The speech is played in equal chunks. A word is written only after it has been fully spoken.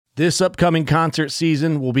This upcoming concert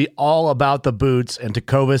season will be all about the boots, and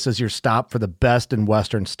Tecovas is your stop for the best in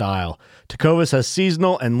Western style. Tecovas has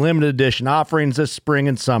seasonal and limited edition offerings this spring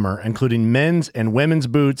and summer, including men's and women's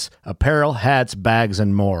boots, apparel, hats, bags,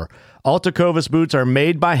 and more. All Tecovas boots are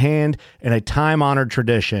made by hand in a time-honored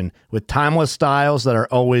tradition with timeless styles that are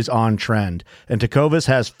always on trend. And Tecovas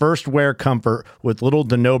has first wear comfort with little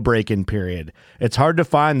to no break-in period. It's hard to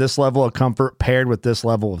find this level of comfort paired with this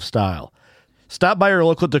level of style. Stop by your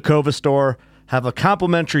local Tecovas store, have a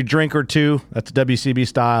complimentary drink or two, that's WCB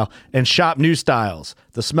style, and shop new styles.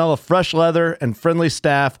 The smell of fresh leather and friendly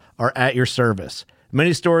staff are at your service.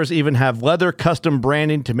 Many stores even have leather custom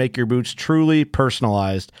branding to make your boots truly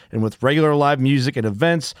personalized. And with regular live music and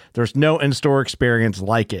events, there's no in-store experience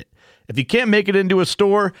like it. If you can't make it into a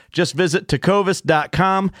store, just visit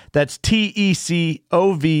tecovas.com. That's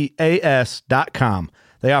TECOVAS.com.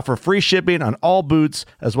 They offer free shipping on all boots,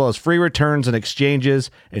 as well as free returns and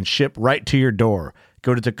exchanges, and ship right to your door.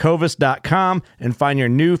 Go to tecovas.com and find your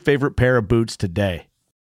new favorite pair of boots today.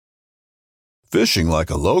 Fishing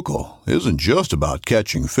like a local isn't just about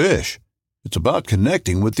catching fish. It's about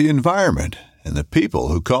connecting with the environment and the people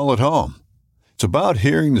who call it home. It's about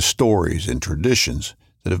hearing the stories and traditions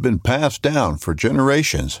that have been passed down for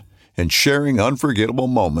generations and sharing unforgettable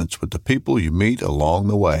moments with the people you meet along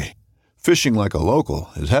the way. Fishing like a local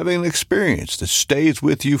is having an experience that stays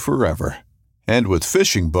with you forever. And with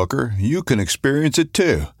Fishing Booker, you can experience it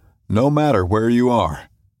too, no matter where you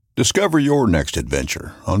are. Discover your next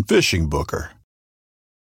adventure on Fishing Booker.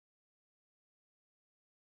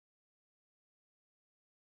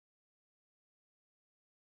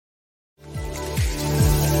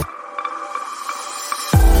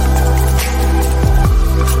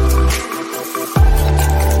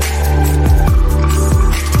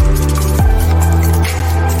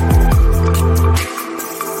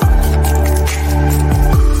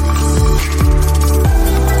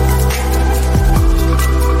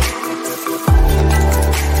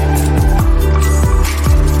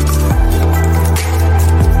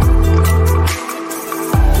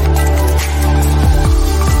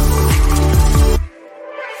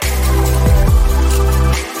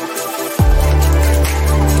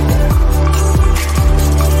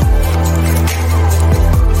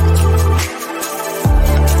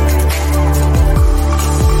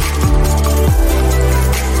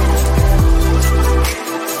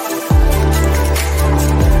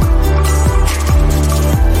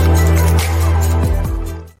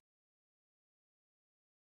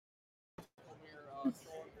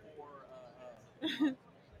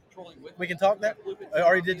 We can talk that? I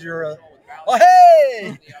already did your... Oh,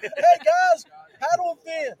 hey! Hey, guys! Paddle and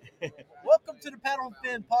Fin! Welcome to the Paddle and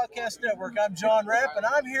Fin Podcast Network. I'm John Rapp, and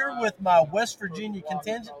I'm here with my West Virginia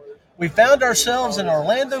contingent. We found ourselves in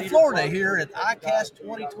Orlando, Florida here at ICAST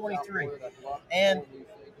 2023. And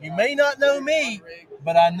you may not know me,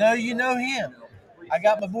 but I know you know him. I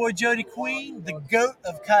got my boy Jodi Queen, the GOAT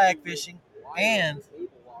of kayak fishing, and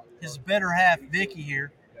his better half, Vikki,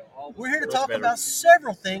 here. We're here to talk about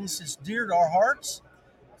several things that's dear to our hearts,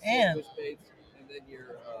 and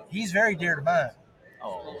he's very dear to mine.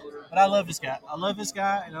 But I love this guy. I love this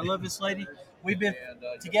guy, and I love this lady. We've been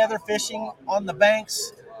together fishing on the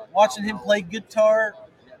banks, watching him play guitar,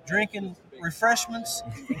 drinking refreshments,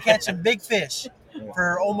 and catching big fish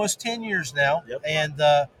for almost 10 years now. And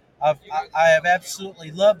I have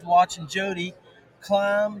absolutely loved watching Jodi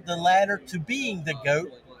climb the ladder to being the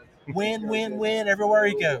GOAT. Win, win, win everywhere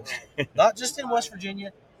he goes. Not just in West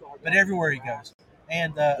Virginia, but everywhere he goes.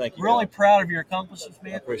 And we're only proud of your accomplishments,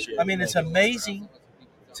 man. I mean, it's amazing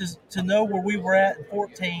to know where we were at in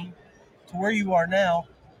 14 to where you are now,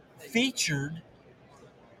 featured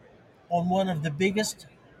on one of the biggest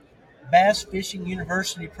bass fishing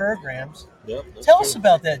university programs. Tell us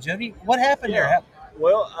about that, Jodi. What happened there?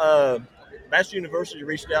 Well, Bass University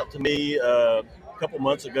reached out to me a couple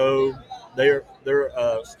months ago. They're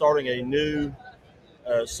starting a new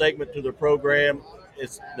segment to their program.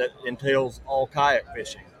 That entails all kayak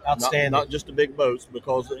fishing. Outstanding. Not just the big boats,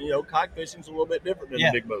 because kayak fishing is a little bit different than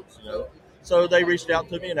the big boats. So they reached out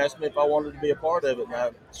to me and asked me if I wanted to be a part of it. And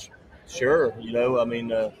I, sure.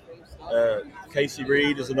 Casey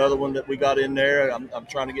Reed is another one that we got in there. I'm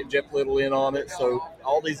trying to get Jeff Little in on it. So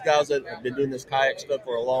all these guys that have been doing this kayak stuff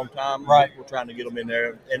for a long time, we're trying to get them in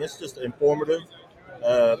there. And it's just informative.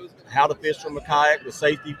 How to fish from a kayak, the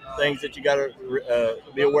safety things that you got to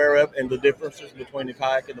be aware of, and the differences between the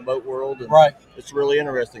kayak and the boat world. And it's really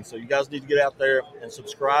interesting. So you guys need to get out there and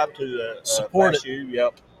subscribe to support Bass U.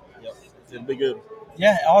 Yep. It'll be good.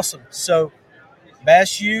 Yeah, awesome. So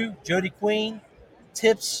Bass U, Jodi Queen,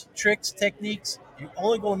 tips, tricks, techniques, you're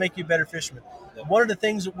only going to make you a better fisherman. One of the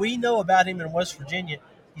things that we know about him in West Virginia,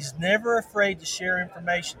 he's never afraid to share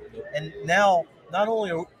information. And now, not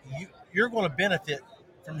only are you're going to benefit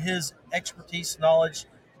from his expertise, knowledge,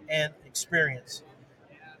 and experience.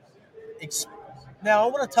 Now,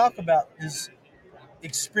 I want to talk about his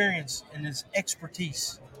experience and his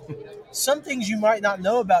expertise. Some things you might not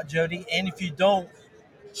know about Jodi, and if you don't,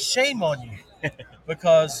 shame on you,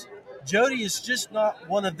 because Jodi is just not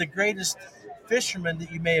one of the greatest fishermen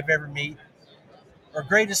that you may have ever meet, or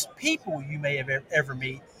greatest people you may have ever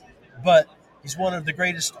meet, but he's one of the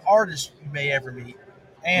greatest artists you may ever meet.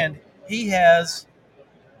 And he has,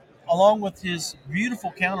 along with his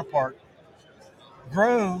beautiful counterpart,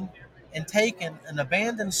 grown and taken an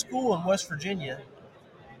abandoned school in West Virginia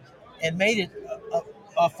and made it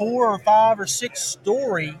a 4 or 5 or 6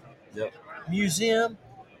 story museum.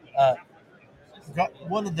 Got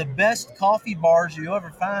one of the best coffee bars you'll ever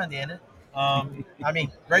find in it. I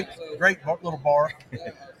mean, great little bar.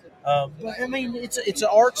 But I mean, it's an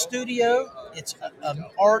art studio. It's an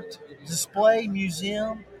art display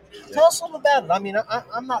museum. Tell us something about it. I mean,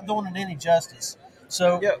 I'm not doing it any justice.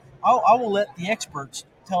 So I will let the experts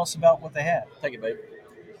tell us about what they have. Take it, baby.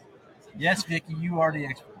 Yes, Vikki, you are the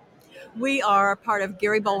expert. We are part of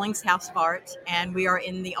Gary Bowling's House of Art, and we are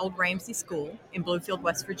in the old Ramsey School in Bluefield,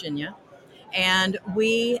 West Virginia. And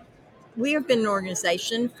we have been an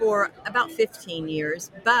organization for about 15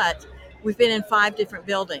 years, but we've been in 5 different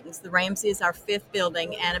buildings. The Ramsey is our 5th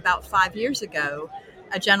building, and about 5 years ago,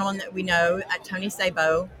 a gentleman that we know, Tony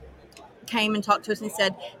Sabo, came and talked to us and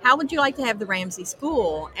said, "How would you like to have the Ramsey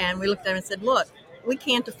School?" And we looked at him and said, "Look, we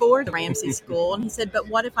can't afford the Ramsey School." And he said, "But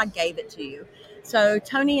what if I gave it to you?" So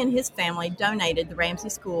Tony and his family donated the Ramsey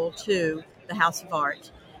School to the House of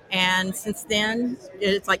Art. And since then,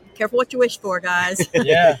 it's like, careful what you wish for, guys.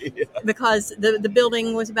 Yeah. Because the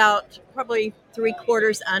building was about probably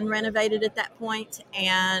 3/4 unrenovated at that point.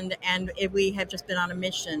 And we have just been on a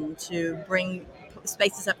mission to bring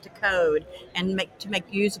spaces up to code and make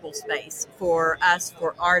usable space for us,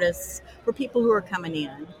 for artists, for people who are coming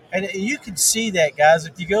in. And you can see that, guys,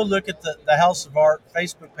 if you go look at the House of Art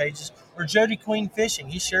Facebook pages or Jodi Queen Fishing.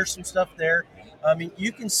 He shares some stuff there. I mean,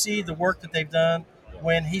 you can see the work that they've done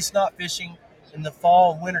when he's not fishing in the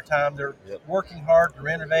fall and wintertime. They're working hard to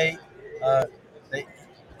renovate.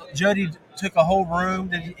 Jodi took a whole room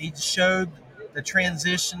that he showed the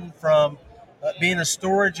transition from being a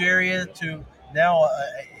storage area to now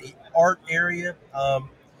a art area.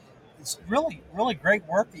 It's really, really great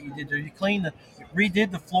work that you did there. You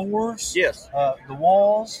redid the floors. Yes. The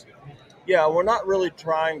walls. Yeah, we're not really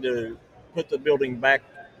trying to put the building back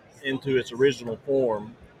into its original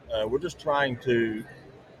form. We're just trying to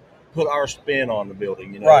put our spin on the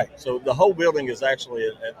building, Right. So the whole building is actually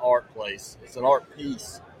an art place. It's an art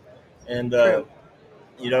piece. And,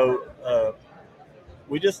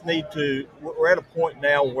 we just need to, we're at a point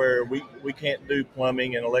now where we can't do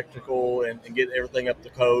plumbing and electrical and get everything up to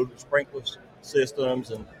code, sprinkler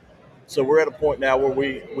systems. And so we're at a point now where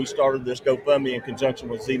we started this GoFundMe in conjunction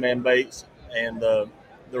with Z-Man Baits, and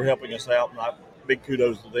they're helping us out, and big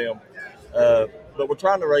kudos to them. But we're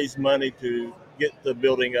trying to raise money to get the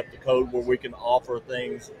building up to code where we can offer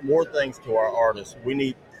more things to our artists. We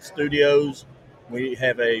need studios. We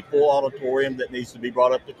have a full auditorium that needs to be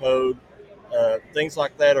brought up to code. Things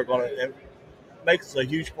like that are going to make us a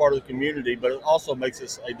huge part of the community, but it also makes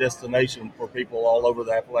us a destination for people all over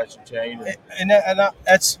the Appalachian chain. And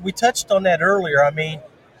we touched on that earlier. I mean,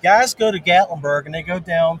 guys go to Gatlinburg and they go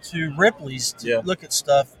down to Ripley's to look at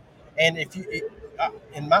stuff. And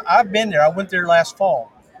I've been there. I went there last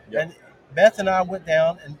fall, and Beth and I went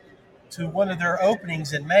down to one of their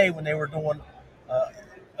openings in May when they were doing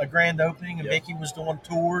a grand opening, and Vikki was doing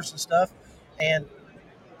tours and stuff. And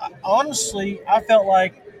honestly, I felt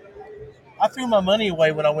like I threw my money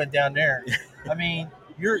away when I went down there. I mean,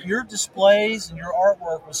 your displays and your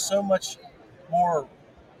artwork was so much more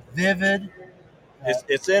vivid.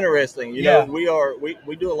 It's interesting. You know,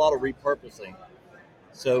 we do a lot of repurposing.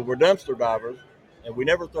 So we're dumpster divers, and we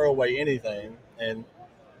never throw away anything. And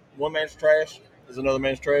one man's trash is another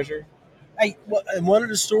man's treasure. Hey, and one of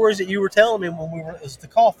the stories that you were telling me when we were is the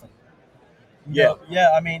coffin. Yeah.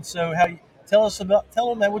 I mean, so tell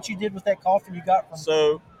them that what you did with that coffin you got from.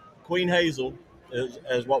 So, Queen Hazel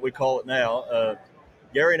is what we call it now.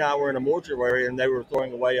 Gary and I were in a mortuary, and they were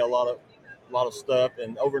throwing away a lot of stuff.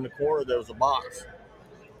 And over in the corner there was a box.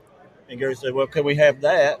 And Gary said, "Well, can we have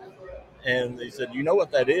that?" And he said, "You know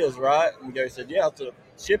what that is, right?" And Gary said, "Yeah, it's a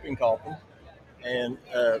shipping coffin." And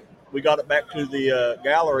we got it back to the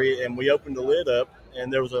gallery, and we opened the lid up,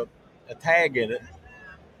 and there was a tag in it.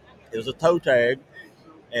 It was a toe tag,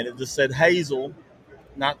 and it just said Hazel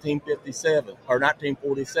 1957 or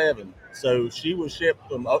 1947. So she was shipped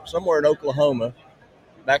from somewhere in Oklahoma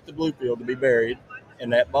back to Bluefield to be buried in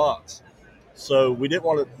that box. So we didn't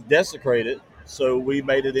want to desecrate it, so we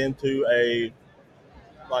made it into an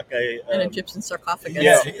Egyptian sarcophagus.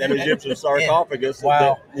 Yeah, an Egyptian sarcophagus.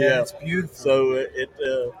 Wow, it's beautiful. So it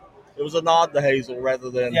was a nod to Hazel rather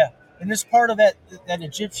than and it's part of that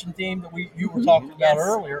Egyptian theme that you were talking about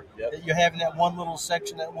earlier. Yep. That you have in that one little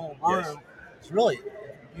section, that little room. Yes. It's really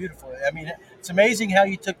beautiful. I mean, it's amazing how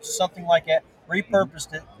you took something like that,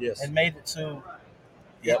 repurposed it, and made it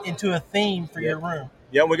into a theme for your room.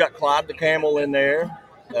 Yeah, we got Clyde the camel in there.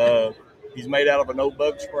 He's made out of an old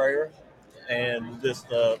bug sprayer and just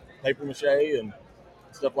paper mache and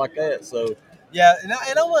stuff like that. So and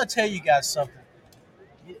I want to tell you guys something.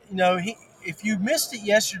 You know, if you missed it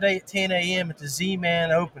yesterday at 10 a.m. at the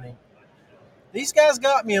Z-Man opening, these guys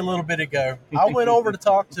got me a little bit ago. I went over to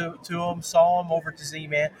talk to him, saw him over at the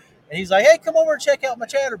Z-Man, and he's like, "Hey, come over and check out my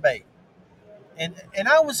chatterbait." And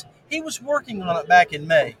he was working on it back in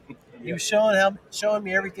May. He was showing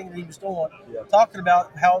me everything that he was doing, talking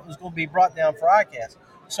about how it was going to be brought down for ICAST.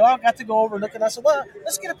 So I got to go over and look, and I said, "Well,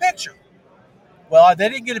 let's get a picture." Well, they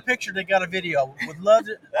didn't get a picture; they got a video. Would love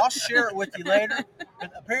to. I'll share it with you later.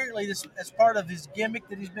 But apparently, this as part of his gimmick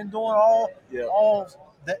that he's been doing all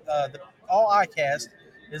ICAST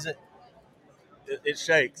is it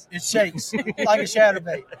shakes. It shakes like a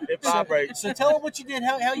chatterbait. It vibrates. So tell them what you did,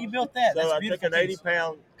 how you built that. So I took an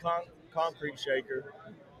 80-pound concrete shaker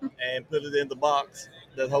and put it in the box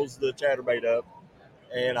that holds the chatterbait up,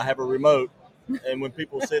 and I have a remote. And when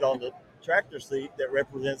people sit on the tractor seat that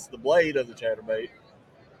represents the blade of the chatterbait,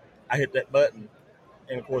 I hit that button,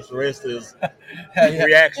 and of course the rest is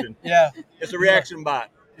reaction. Yeah, it's a reaction bite.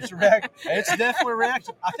 It's a reaction. It's definitely a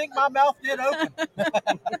reaction. I think my mouth did open.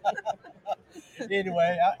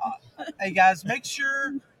 Anyway, hey guys, make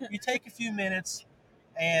sure you take a few minutes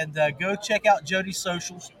and go check out Jodi's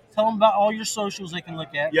socials. Tell them about all your socials they can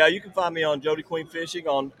look at. Yeah, you can find me on Jodi Queen Fishing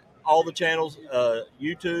on all the channels,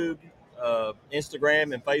 YouTube,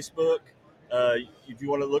 Instagram, and Facebook. If you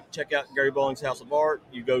want to check out Gary Bowling's House of Art,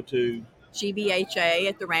 you go to GBHA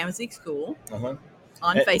at the Ramsey School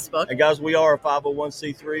on Facebook. And guys, we are a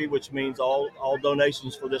 501c3, which means all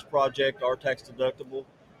donations for this project are tax deductible.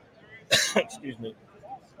 Excuse me.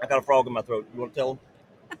 I got a frog in my throat. You want to tell them?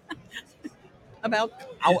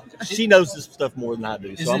 She knows this stuff more than I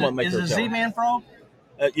do, so I'm going to make her tell. Is it a Z-Man frog?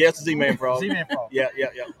 Yeah, it's a Z-Man frog. Z-Man frog. Yeah.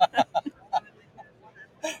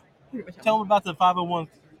 Tell them about the 501.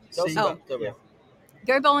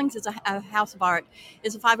 Gary Bowling's is a House of Art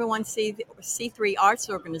is a 501c3 arts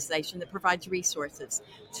organization that provides resources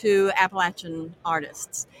to Appalachian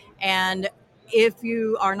artists. And if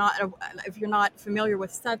you're not familiar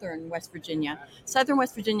with Southern West Virginia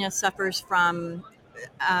suffers from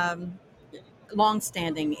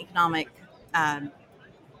long-standing economic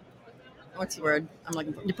what's the word I'm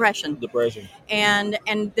looking for? Depression. And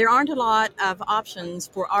there aren't a lot of options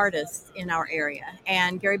for artists in our area.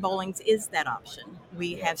 And Gary Bowling's is that option.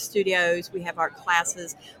 We have studios, we have art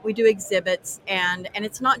classes, we do exhibits, and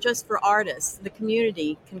it's not just for artists. The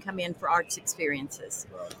community can come in for arts experiences.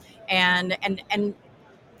 Right. And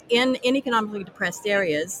in economically depressed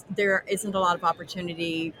areas, there isn't a lot of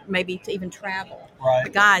opportunity maybe to even travel. Right.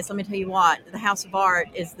 But guys, let me tell you what, the House of Art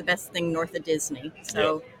is the best thing north of Disney.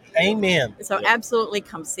 So amen. So absolutely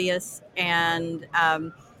come see us. And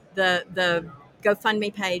the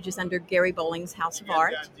GoFundMe page is under Gary Bowling's House of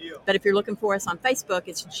Art. But if you're looking for us on Facebook,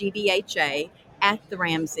 it's GBHA at the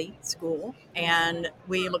Ramsey School. And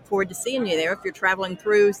we look forward to seeing you there. If you're traveling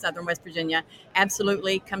through Southern West Virginia,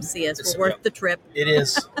 absolutely come see us. We're worth the trip. It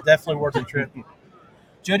is definitely worth the trip.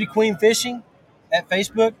 Jodi Queen Fishing at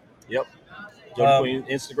Facebook. Yep. Jodi Queen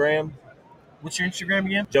Instagram. What's your Instagram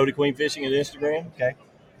again? Jodi Queen Fishing at Instagram. Okay.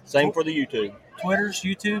 Same for the YouTube. Twitters,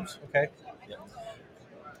 YouTubes. Okay. Yep.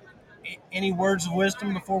 Any words of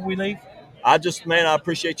wisdom before we leave? I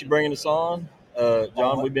appreciate you bringing us on.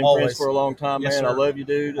 John, we've been friends for a long time, man. Sir. I love you,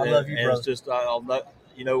 dude. I love you, bro. It's just,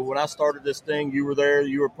 when I started this thing, you were there.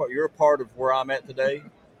 You're a part of where I'm at today.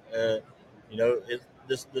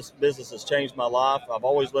 This business has changed my life. I've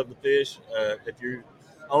always loved to fish. If you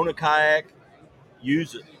own a kayak,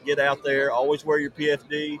 use it. Get out there. Always wear your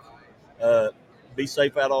PFD. Be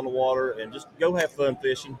safe out on the water, and just go have fun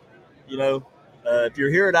fishing. If you're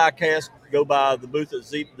here at ICAST, go by the booth at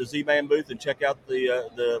the Z-Man booth and check out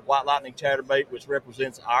the White Lightning chatterbait, which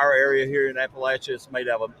represents our area here in Appalachia. It's made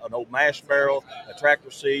out of an old mash barrel, a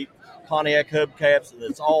tractor seat, Pontiac hubcaps, and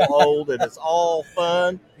it's all old and it's all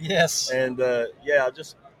fun. Yes. And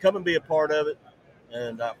just come and be a part of it,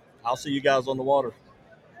 and I'll see you guys on the water.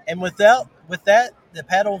 And with that, the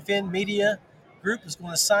Paddle and Fin Media Group is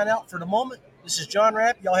going to sign out for the moment. This is John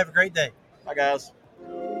Rapp. Y'all have a great day. Bye, guys.